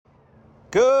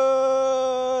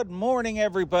Good morning,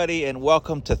 everybody, and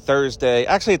welcome to Thursday.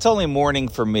 Actually, it's only morning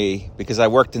for me because I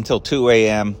worked until 2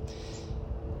 a.m.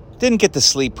 Didn't get to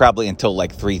sleep probably until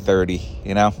like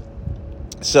 3:30,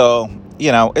 So,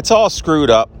 it's all screwed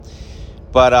up.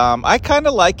 But I kind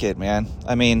of like it, man.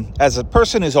 I mean, as a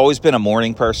person who's always been a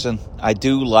morning person, I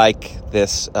do like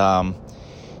this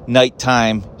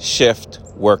nighttime shift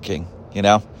working,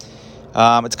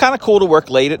 It's kind of cool to work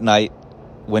late at night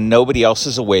when nobody else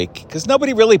is awake, because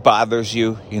nobody really bothers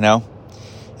you,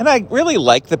 And I really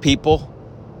like the people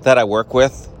that I work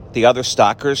with, the other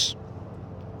stockers,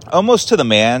 almost to the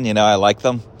man, I like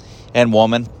them, and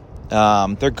woman.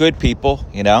 They're good people,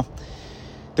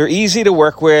 They're easy to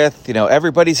work with,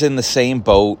 everybody's in the same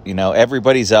boat,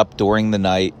 everybody's up during the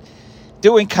night,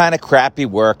 doing kind of crappy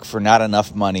work for not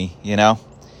enough money,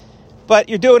 But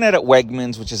you're doing it at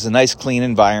Wegmans, which is a nice, clean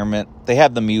environment. They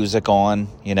have the music on,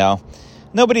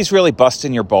 Nobody's really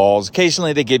busting your balls.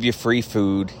 Occasionally they give you free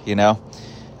food, You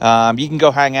can go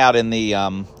hang out in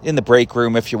the break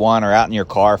room if you want, or out in your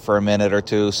car for a minute or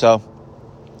two. So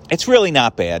it's really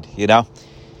not bad, I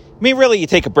mean, really, you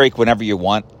take a break whenever you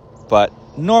want. But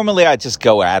normally I just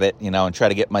go at it, and try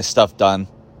to get my stuff done.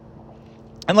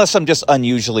 Unless I'm just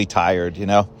unusually tired,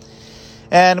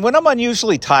 And when I'm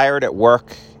unusually tired at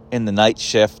work in the night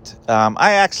shift,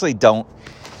 I actually don't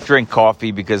drink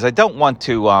coffee because I don't want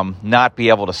to not be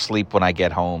able to sleep when I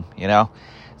get home,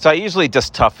 So I usually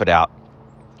just tough it out.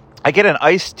 I get an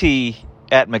iced tea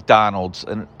at McDonald's,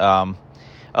 and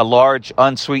a large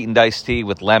unsweetened iced tea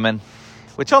with lemon,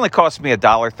 which only cost me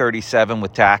 $1.37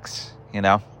 with tax,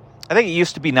 I think it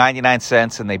used to be 99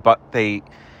 cents, and they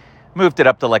moved it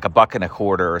up to like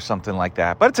 $1.25 or something like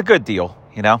that. But it's a good deal,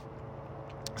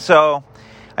 So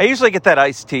I usually get that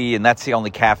iced tea, and that's the only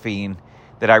caffeine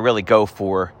that I really go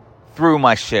for through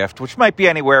my shift, which might be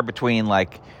anywhere between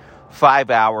like 5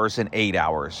 hours and 8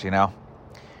 hours,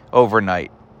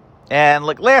 overnight. And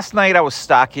like last night I was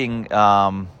stocking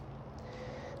some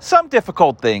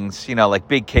difficult things, like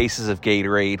big cases of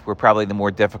Gatorade were probably the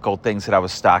more difficult things that I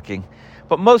was stocking.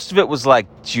 But most of it was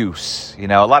like juice, a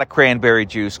lot of cranberry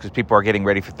juice because people are getting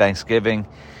ready for Thanksgiving.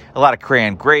 A lot of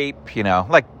cran grape,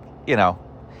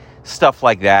 stuff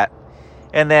like that.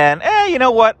 And then, you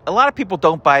know what? A lot of people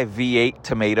don't buy V8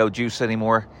 tomato juice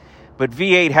anymore. But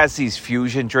V8 has these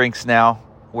fusion drinks now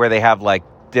where they have like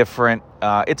different,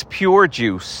 it's pure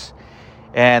juice.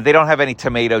 And they don't have any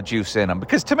tomato juice in them.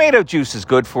 Because tomato juice is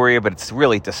good for you, but it's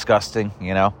really disgusting,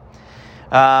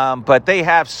 But they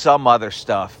have some other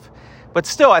stuff. But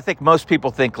still, I think most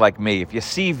people think like me. If you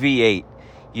see V8,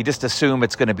 you just assume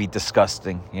it's going to be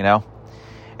disgusting,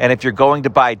 And if you're going to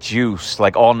buy juice,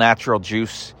 like all natural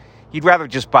juice, you'd rather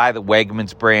just buy the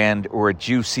Wegmans brand or a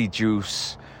Juicy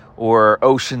Juice or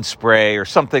Ocean Spray or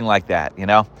something like that,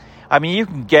 I mean, you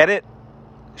can get it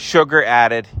sugar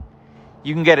added,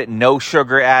 you can get it no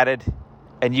sugar added,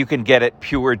 and you can get it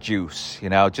pure juice,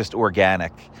 just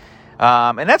organic.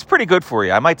 And that's pretty good for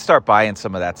you. I might start buying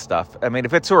some of that stuff. I mean,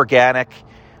 if it's organic,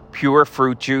 pure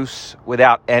fruit juice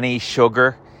without any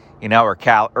sugar,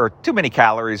 or too many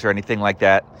calories or anything like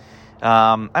that,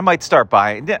 I might start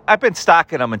buying. I've been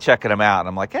stocking them and checking them out. And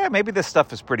I'm like, maybe this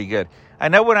stuff is pretty good. I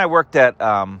know when I worked at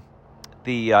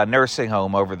the nursing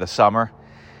home over the summer,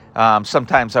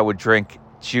 sometimes I would drink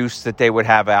juice that they would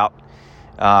have out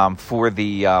for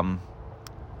the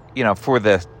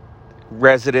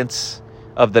residents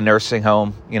of the nursing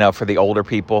home, for the older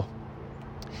people.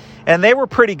 And they were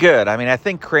pretty good. I mean, I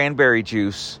think cranberry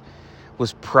juice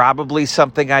was probably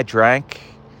something I drank,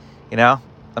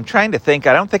 I'm trying to think.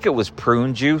 I don't think it was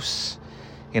prune juice,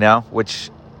 which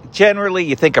generally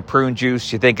you think of prune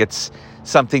juice, you think it's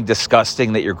something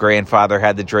disgusting that your grandfather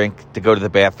had to drink to go to the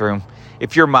bathroom.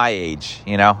 If you're my age,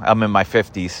 I'm in my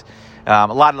 50s. A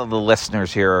lot of the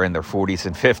listeners here are in their 40s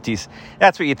and 50s.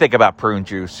 That's what you think about prune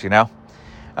juice,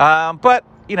 But,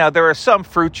 there are some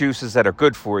fruit juices that are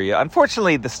good for you.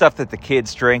 Unfortunately, the stuff that the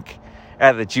kids drink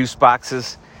out of the juice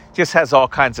boxes just has all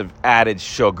kinds of added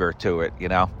sugar to it,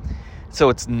 So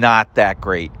it's not that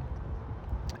great.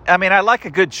 I mean, I like a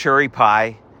good cherry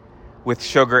pie with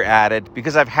sugar added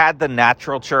because I've had the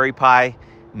natural cherry pie,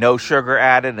 no sugar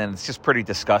added, and it's just pretty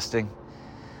disgusting.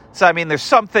 So, I mean, there's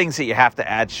some things that you have to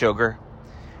add sugar.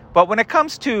 But when it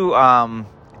comes to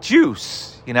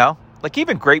juice, like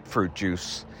even grapefruit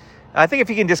juice, I think if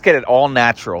you can just get it all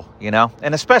natural,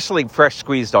 and especially fresh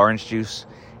squeezed orange juice,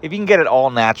 if you can get it all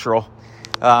natural,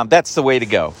 that's the way to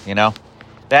go,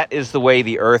 That is the way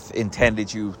the earth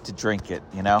intended you to drink it,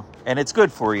 And it's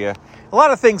good for you. A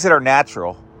lot of things that are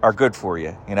natural are good for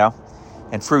you,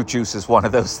 And fruit juice is one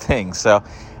of those things. So,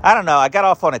 I don't know. I got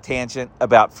off on a tangent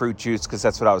about fruit juice because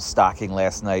that's what I was stocking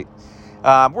last night.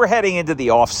 We're heading into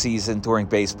the off season during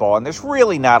baseball, and there's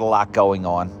really not a lot going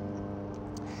on.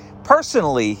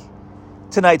 Personally,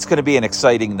 tonight's going to be an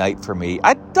exciting night for me.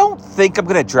 I don't think I'm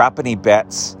going to drop any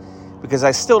bets because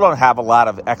I still don't have a lot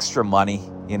of extra money,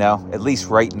 at least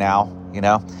right now,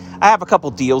 I have a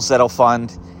couple deals that I'll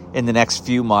fund in the next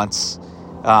few months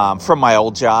from my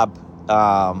old job,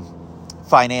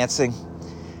 financing.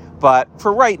 But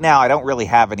for right now, I don't really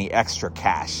have any extra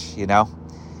cash, And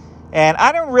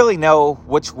I don't really know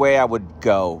which way I would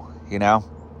go,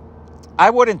 I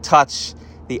wouldn't touch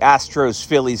the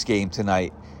Astros-Phillies game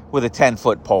tonight with a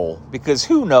 10-foot pole because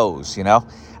who knows,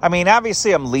 I mean,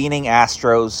 obviously I'm leaning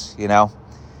Astros,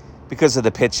 because of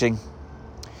the pitching.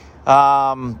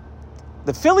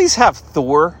 The Phillies have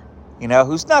Thor,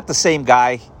 who's not the same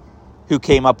guy who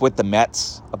came up with the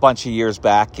Mets a bunch of years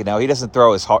back. He doesn't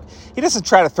throw as hard. He doesn't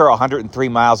try to throw 103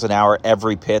 miles an hour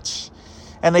every pitch.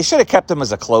 And they should have kept him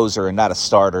as a closer and not a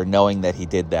starter, knowing that he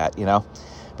did that,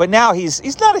 But now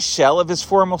he's not a shell of his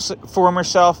former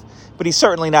self, but he's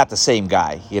certainly not the same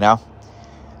guy,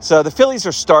 So the Phillies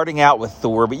are starting out with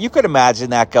Thor, but you could imagine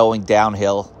that going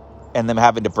downhill and them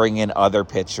having to bring in other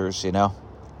pitchers,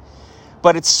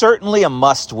 But it's certainly a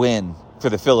must-win for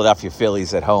the Philadelphia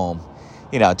Phillies at home,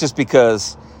 just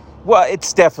because, well,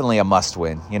 it's definitely a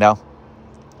must-win,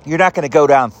 You're not going to go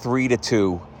down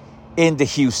 3-2 into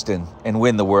Houston and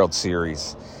win the World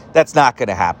Series. That's not going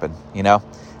to happen,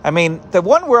 I mean, the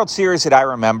one World Series that I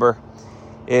remember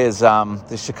is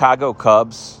the Chicago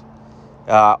Cubs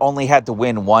only had to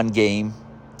win one game,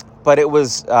 but it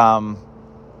was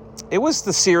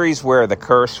the series where the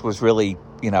curse was really,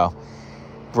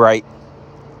 bright,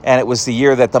 and it was the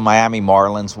year that the Miami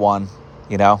Marlins won,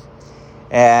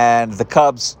 and the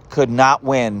Cubs could not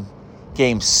win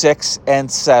games 6 and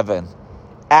 7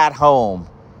 at home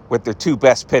with their two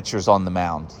best pitchers on the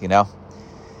mound,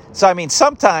 So, I mean,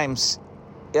 sometimes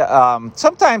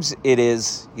it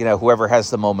is, whoever has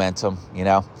the momentum,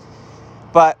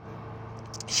 But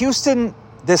Houston,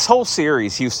 this whole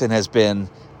series, Houston has been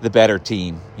the better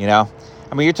team, I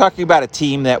mean, you're talking about a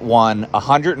team that won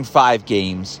 105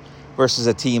 games versus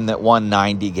a team that won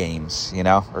 90 games,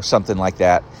 or something like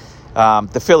that.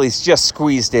 The Phillies just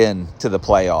squeezed in to the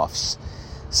playoffs.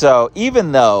 So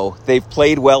even though they've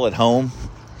played well at home,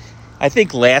 I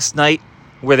think last night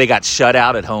where they got shut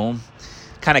out at home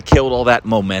kind of killed all that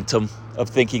momentum of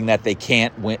thinking that they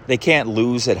can't win, they can't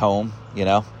lose at home,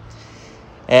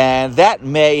 And that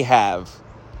may have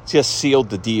just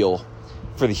sealed the deal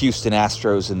for the Houston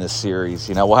Astros in this series.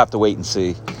 We'll have to wait and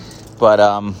see. But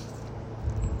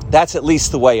that's at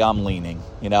least the way I'm leaning,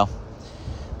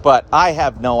 But I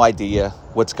have no idea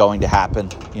what's going to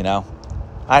happen,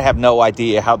 I have no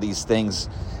idea how these things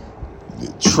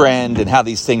trend and how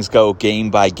these things go game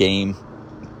by game.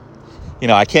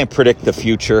 I can't predict the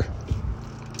future.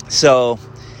 So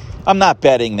I'm not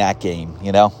betting that game,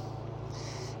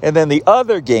 And then the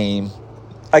other game,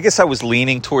 I guess I was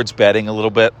leaning towards betting a little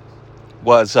bit,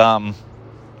 was the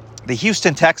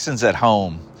Houston Texans at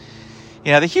home.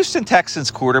 The Houston Texans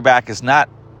quarterback is not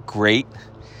great,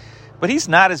 but he's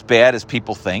not as bad as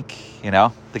people think,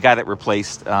 The guy that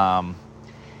replaced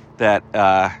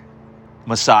that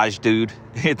massage dude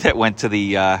that went to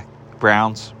the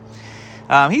Browns.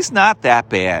 He's not that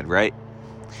bad, right?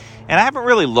 And I haven't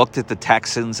really looked at the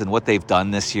Texans and what they've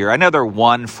done this year. I know they're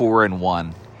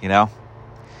 1-4-1,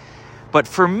 But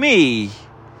for me,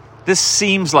 this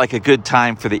seems like a good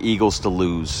time for the Eagles to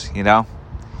lose,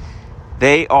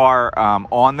 They are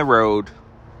on the road,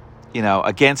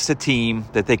 against a team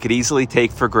that they could easily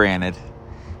take for granted.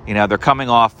 They're coming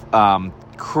off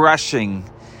crushing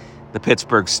the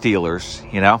Pittsburgh Steelers,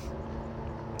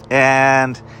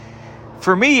 And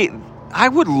for me, I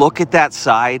would look at that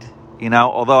side,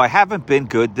 although I haven't been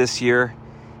good this year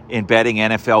in betting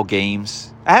NFL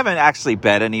games. I haven't actually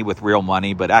bet any with real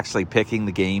money, but actually picking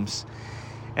the games.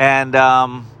 And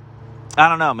I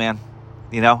don't know, man.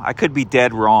 I could be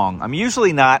dead wrong. I'm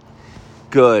usually not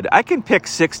good. I can pick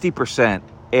 60%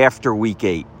 after week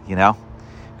 8,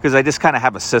 because I just kind of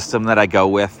have a system that I go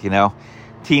with,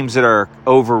 teams that are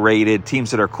overrated,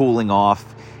 teams that are cooling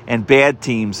off, and bad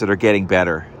teams that are getting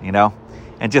better,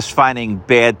 and just finding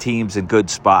bad teams in good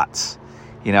spots.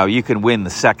 You can win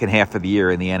the second half of the year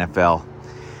in the NFL.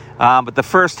 But the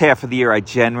first half of the year, I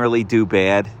generally do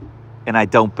bad, and I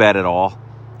don't bet at all,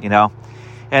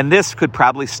 And this could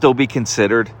probably still be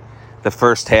considered the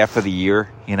first half of the year,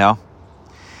 It's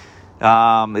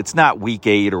not week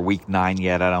 8 or week 9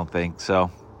 yet, I don't think. So,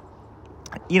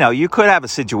 you could have a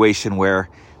situation where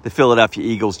the Philadelphia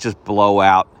Eagles just blow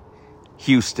out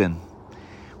Houston.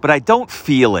 But I don't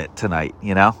feel it tonight,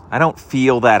 I don't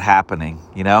feel that happening,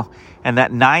 And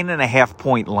that 9.5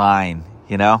 point line,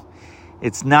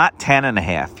 it's not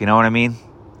 10.5. You know what I mean?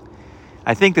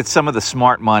 I think that some of the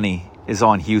smart money is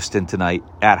on Houston tonight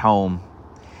at home.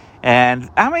 And,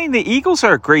 the Eagles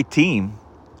are a great team,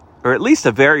 or at least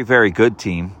a very, very good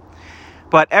team.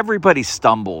 But everybody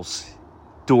stumbles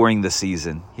during the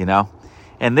season,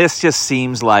 And this just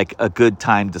seems like a good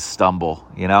time to stumble,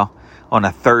 on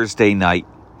a Thursday night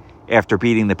after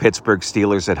beating the Pittsburgh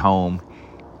Steelers at home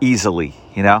easily,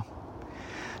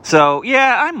 So,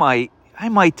 yeah, I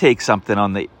might take something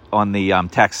on the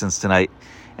Texans tonight.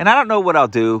 And I don't know what I'll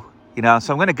do, so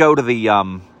I'm going to go to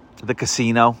the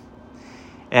casino.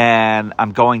 And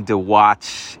I'm going to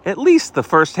watch at least the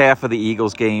first half of the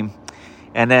Eagles game.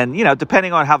 And then,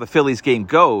 depending on how the Phillies game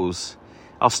goes,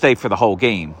 I'll stay for the whole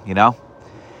game,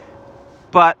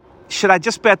 But should I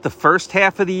just bet the first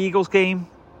half of the Eagles game?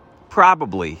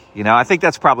 Probably. I think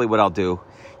that's probably what I'll do.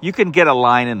 You can get a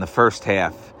line in the first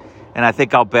half. And I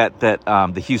think I'll bet that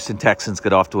the Houston Texans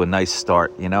get off to a nice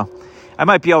start, I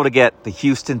might be able to get the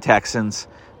Houston Texans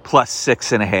plus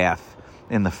 6.5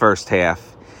 in the first half.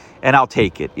 And I'll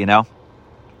take it, And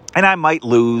I might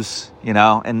lose,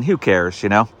 and who cares,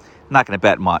 I'm not going to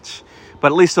bet much. But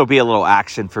at least there'll be a little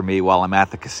action for me while I'm at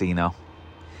the casino.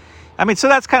 So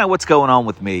that's kind of what's going on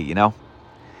with me,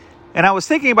 And I was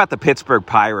thinking about the Pittsburgh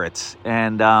Pirates.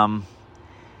 And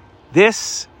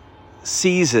this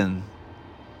season,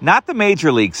 not the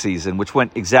Major League season, which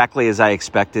went exactly as I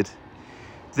expected.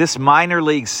 This minor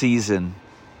league season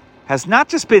has not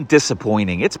just been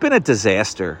disappointing. It's been a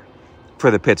disaster for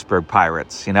the Pittsburgh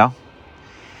Pirates,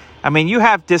 you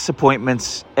have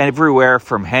disappointments everywhere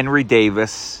from Henry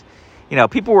Davis.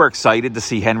 People were excited to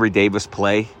see Henry Davis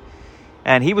play,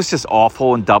 and he was just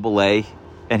awful in Double-A,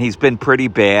 and he's been pretty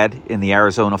bad in the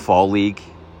Arizona Fall League.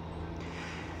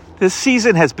 This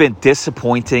season has been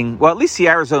disappointing, well, at least the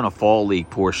Arizona Fall League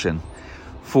portion,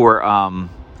 for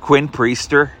Quinn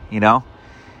Priester,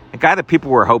 a guy that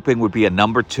people were hoping would be a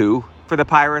number 2 for the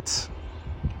Pirates.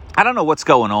 I don't know what's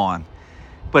going on.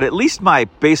 But at least my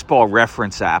Baseball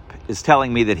Reference app is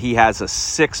telling me that he has a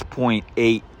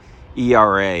 6.8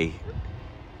 ERA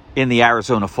in the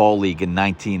Arizona Fall League in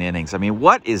 19 innings.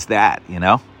 What is that,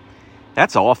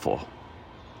 That's awful.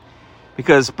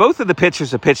 Because both of the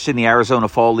pitchers that pitched in the Arizona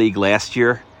Fall League last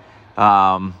year,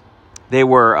 they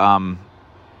were,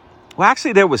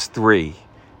 actually there was 3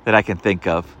 that I can think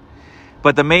of.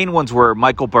 But the main ones were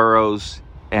Michael Burrows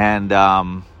and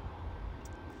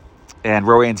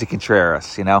Roansy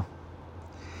Contreras,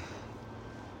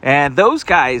 And those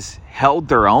guys held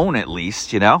their own at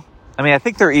least, I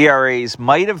think their ERAs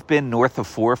might have been north of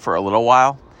 4 for a little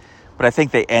while, but I think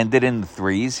they ended in the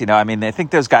 3s, I think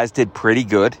those guys did pretty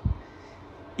good,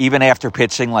 even after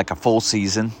pitching like a full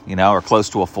season, or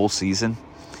close to a full season.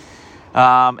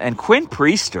 And Quinn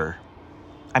Priester,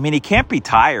 he can't be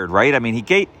tired, right?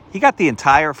 He got the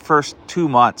entire first 2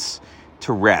 months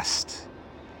to rest.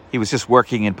 He was just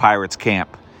working in Pirates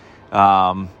camp,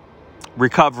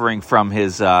 recovering from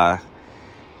his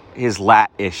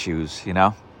lat issues,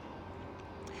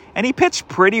 And he pitched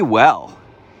pretty well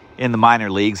in the minor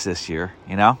leagues this year,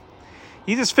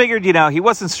 He just figured, he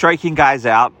wasn't striking guys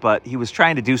out, but he was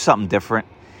trying to do something different,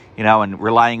 and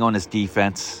relying on his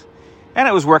defense. And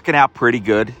it was working out pretty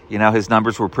good. His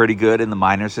numbers were pretty good in the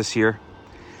minors this year.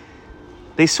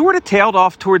 They sort of tailed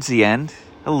off towards the end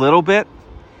a little bit.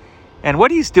 And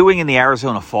what he's doing in the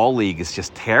Arizona Fall League is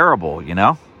just terrible,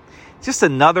 Just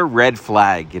another red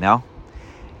flag,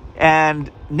 And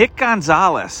Nick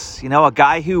Gonzalez, a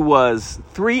guy who was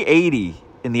 380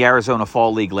 in the Arizona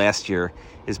Fall League last year,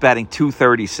 is batting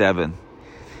 237.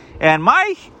 And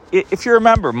if you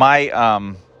remember, my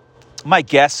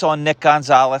guess on Nick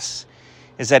Gonzalez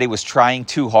is that he was trying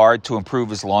too hard to improve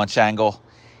his launch angle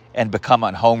and become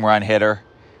a home run hitter,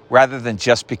 rather than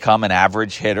just become an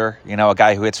average hitter, a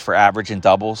guy who hits for average and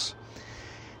doubles.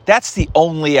 That's the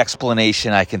only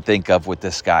explanation I can think of with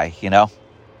this guy,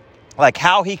 Like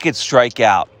how he could strike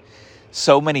out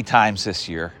so many times this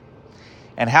year,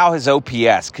 and how his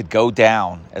OPS could go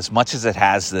down as much as it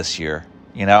has this year,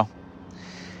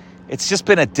 It's just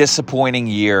been a disappointing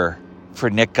year for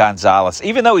Nick Gonzalez,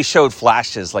 even though he showed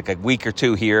flashes like a week or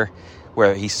 2 here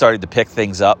where he started to pick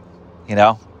things up,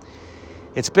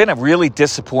 It's been a really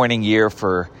disappointing year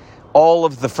for all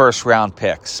of the first-round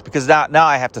picks, because now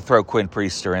I have to throw Quinn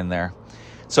Priester in there.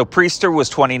 So Priester was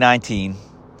 2019.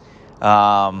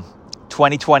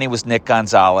 2020 was Nick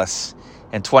Gonzalez.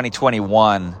 And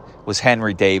 2021 was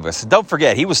Henry Davis. And don't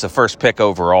forget, he was the first pick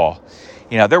overall.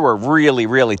 There were really,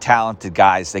 really talented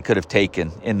guys they could have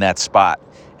taken in that spot,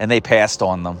 and they passed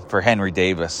on them for Henry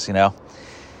Davis,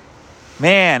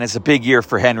 man, it's a big year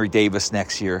for Henry Davis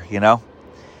next year, you know?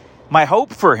 My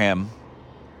hope for him,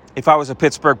 if I was a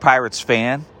Pittsburgh Pirates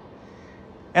fan,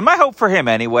 and my hope for him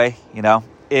anyway, you know,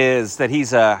 is that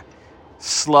he's a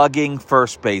slugging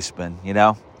first baseman, you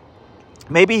know?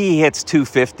 Maybe he hits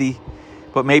 250,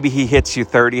 but maybe he hits you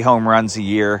 30 home runs a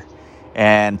year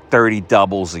and 30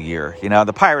 doubles a year. You know,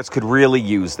 the Pirates could really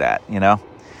use that, you know?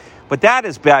 But that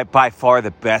is by far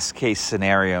the best case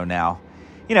scenario now,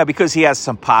 you know, because he has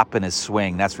some pop in his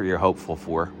swing. That's what you're hopeful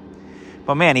for.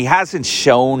 But, man, he hasn't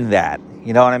shown that,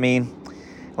 you know what I mean?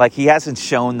 Like, he hasn't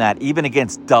shown that even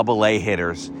against double-A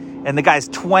hitters. And the guy's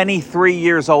 23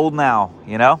 years old now,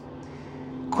 you know?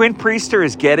 Quinn Priester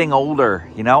is getting older,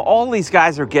 you know? All these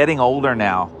guys are getting older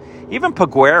now. Even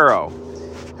Peguero,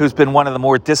 who's been one of the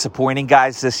more disappointing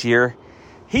guys this year,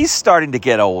 he's starting to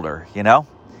get older, you know?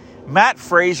 Matt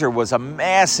Frazier was a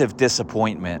massive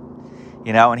disappointment,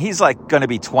 you know, and he's like going to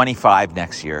be 25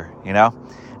 next year, you know?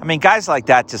 I mean, guys like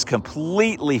that just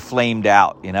completely flamed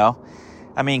out, you know?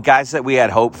 I mean, guys that we had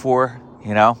hope for,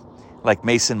 you know, like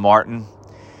Mason Martin,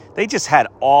 they just had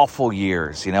awful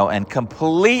years, you know, and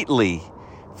completely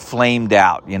flamed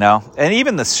out, you know? And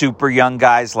even the super young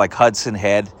guys like Hudson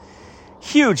Head,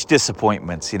 huge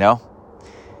disappointments, you know?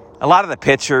 A lot of the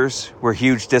pitchers were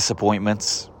huge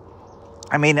disappointments.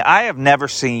 I mean, I have never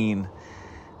seen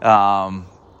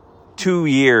 2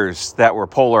 years that were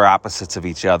polar opposites of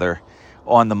each other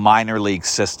on the minor league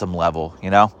system level, you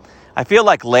know? I feel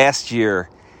like last year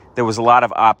there was a lot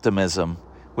of optimism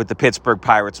with the Pittsburgh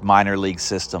Pirates minor league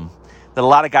system, that a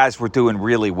lot of guys were doing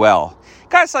really well.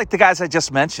 Guys like the guys I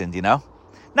just mentioned, you know?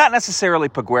 Not necessarily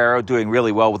Peguero doing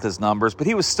really well with his numbers, but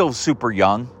he was still super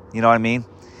young, you know what I mean?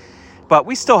 But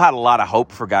we still had a lot of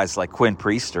hope for guys like Quinn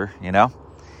Priester, you know?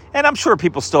 And I'm sure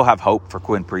people still have hope for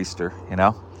Quinn Priester, you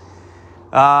know?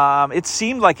 It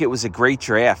seemed like it was a great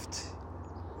draft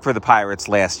for the Pirates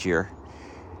last year.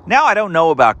 Now I don't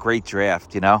know about great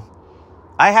draft, you know?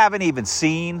 I haven't even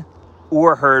seen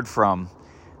or heard from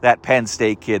that Penn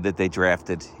State kid that they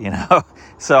drafted, you know?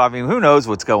 So, I mean, who knows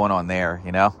what's going on there,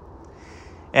 you know?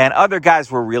 And other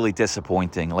guys were really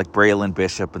disappointing, like Braylon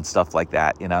Bishop and stuff like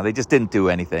that, you know? They just didn't do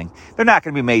anything. They're not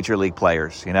going to be major league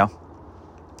players, you know?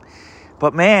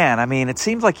 But, man, I mean, it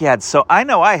seems like I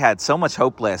know I had so much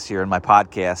hope last year in my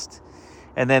podcast.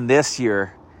 And then this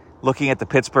year, looking at the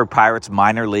Pittsburgh Pirates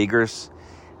minor leaguers,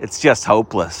 it's just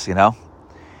hopeless, you know?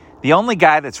 The only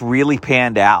guy that's really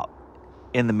panned out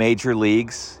in the major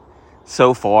leagues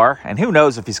so far, and who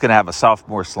knows if he's going to have a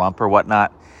sophomore slump or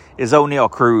whatnot, is O'Neal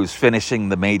Cruz finishing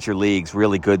the major leagues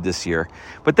really good this year.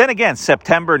 But then again,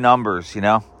 September numbers, you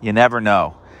know, you never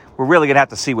know. We're really going to have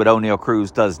to see what O'Neal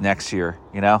Cruz does next year,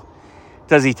 you know?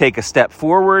 Does he take a step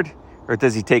forward or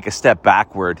does he take a step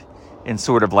backward in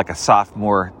sort of like a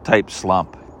sophomore type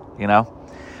slump, you know?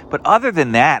 But other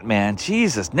than that, man,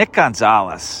 Jesus, Nick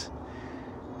Gonzalez,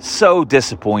 so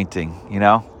disappointing, you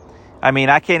know? I mean,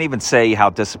 I can't even say how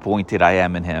disappointed I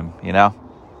am in him, you know?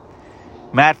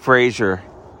 Matt Frazier,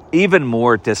 even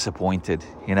more disappointed,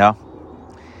 you know?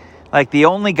 Like, the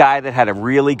only guy that had a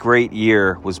really great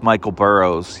year was Michael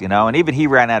Burrows, you know? And even he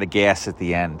ran out of gas at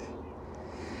the end.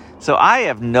 So I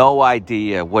have no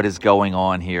idea what is going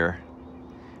on here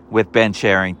with Ben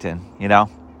Cherington, you know?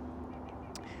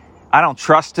 I don't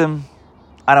trust him.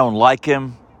 I don't like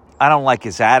him. I don't like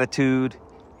his attitude,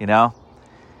 you know?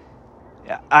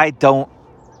 I don't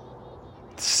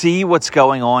see what's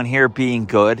going on here being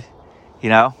good, you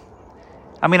know?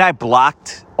 I mean, I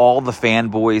blocked all the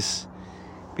fanboys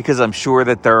because I'm sure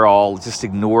that they're all just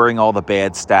ignoring all the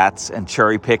bad stats and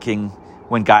cherry picking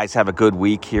when guys have a good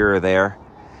week here or there.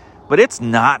 But it's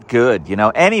not good, you know.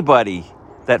 Anybody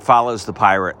that follows the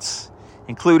Pirates,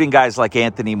 including guys like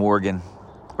Anthony Morgan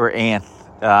or Anth.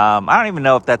 I don't even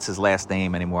know if that's his last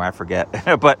name anymore. I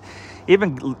forget. But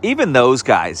even those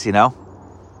guys, you know,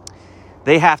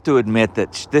 they have to admit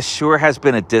that this sure has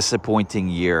been a disappointing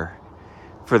year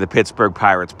for the Pittsburgh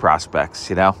Pirates prospects,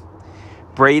 you know.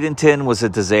 Bradenton was a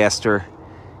disaster.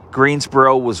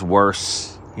 Greensboro was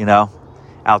worse, you know.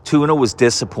 Altoona was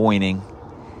disappointing.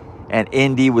 And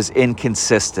Indy was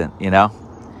inconsistent, you know.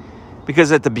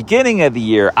 Because at the beginning of the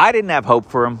year, I didn't have hope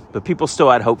for him, but people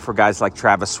still had hope for guys like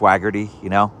Travis Swaggerty, you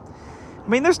know. I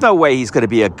mean, there's no way he's going to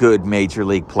be a good major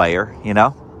league player, you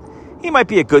know. He might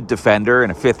be a good defender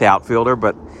and a fifth outfielder,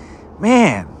 but,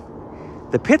 man,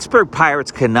 the Pittsburgh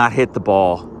Pirates cannot hit the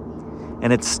ball.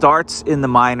 And it starts in the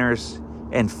minors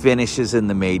and finishes in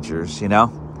the majors, you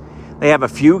know. They have a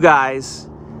few guys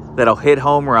that'll hit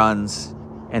home runs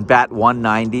and bat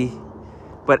 190.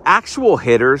 But actual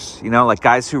hitters, you know, like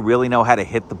guys who really know how to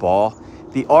hit the ball,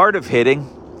 the art of hitting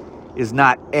is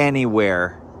not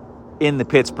anywhere in the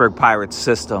Pittsburgh Pirates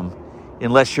system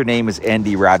unless your name is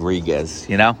Endy Rodriguez,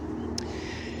 you know?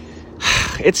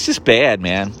 It's just bad,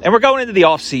 man. And we're going into the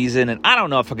off season, and I don't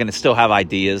know if I'm going to still have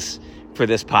ideas for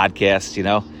this podcast, you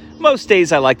know? Most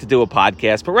days I like to do a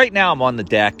podcast, but right now I'm on the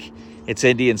deck. It's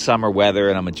Indian summer weather,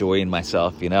 and I'm enjoying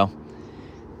myself, you know?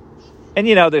 And,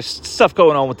 you know, there's stuff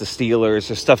going on with the Steelers.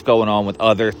 There's stuff going on with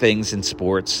other things in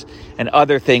sports and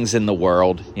other things in the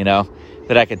world, you know,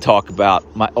 that I could talk about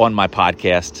on my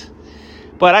podcast.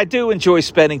 But I do enjoy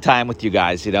spending time with you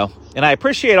guys, you know, and I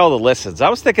appreciate all the listens. I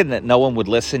was thinking that no one would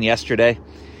listen yesterday,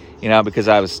 you know, because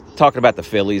I was talking about the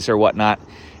Phillies or whatnot,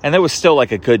 and there was still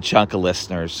like a good chunk of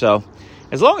listeners. So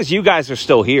as long as you guys are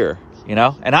still here, you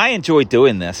know, and I enjoy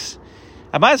doing this,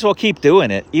 I might as well keep doing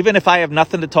it, even if I have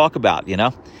nothing to talk about, you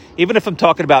know, even if I'm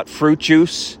talking about fruit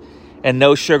juice and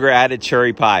no sugar added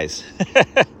cherry pies.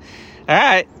 All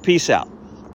right, peace out.